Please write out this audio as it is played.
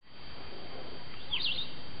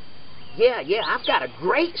Yeah, I've got a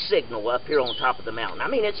great signal up here on top of the mountain. I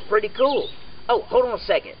mean, it's pretty cool. Oh, hold on a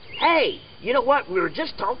second. Hey, you know what? We were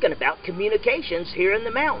just talking about communications here in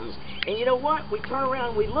the mountains. And you know what? We turn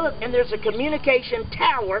around, we look, and there's a communication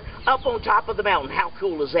tower up on top of the mountain. How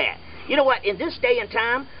cool is that? You know what? In this day and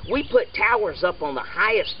time, we put towers up on the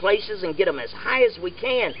highest places and get them as high as we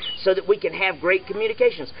can so that we can have great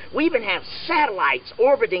communications. We even have satellites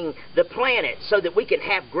orbiting the planet so that we can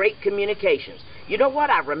have great communications. You know what?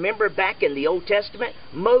 I remember back in the Old Testament,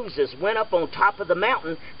 Moses went up on top of the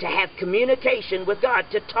mountain to have communication with God,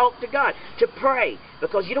 to talk to God, to pray.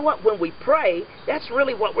 Because you know what? When we pray, that's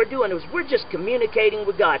really what we're doing, is we're just communicating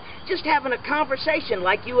with God, just having a conversation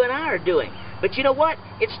like you and I are doing. But you know what?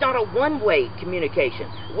 It's not a one-way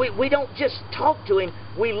communication. We don't just talk to Him,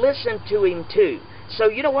 we listen to Him too. So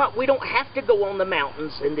you know what? We don't have to go on the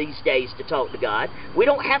mountains in these days to talk to God. We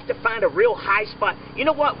don't have to find a real high spot. You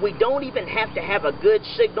know what? We don't even have to have a good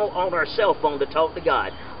signal on our cell phone to talk to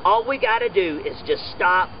God. All we got to do is just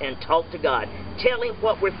stop and talk to God. Tell Him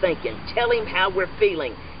what we're thinking. Tell Him how we're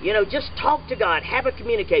feeling. You know, just talk to God. Have a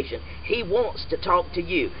communication. He wants to talk to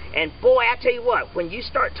you. And boy, I tell you what, when you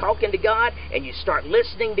start talking to God and you start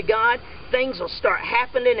listening to God, things will start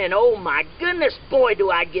happening, and oh my goodness, boy, do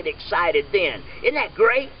I get excited then. Isn't that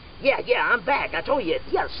great? Yeah, I'm back. I told you,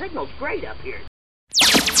 yeah, the signal's great up here.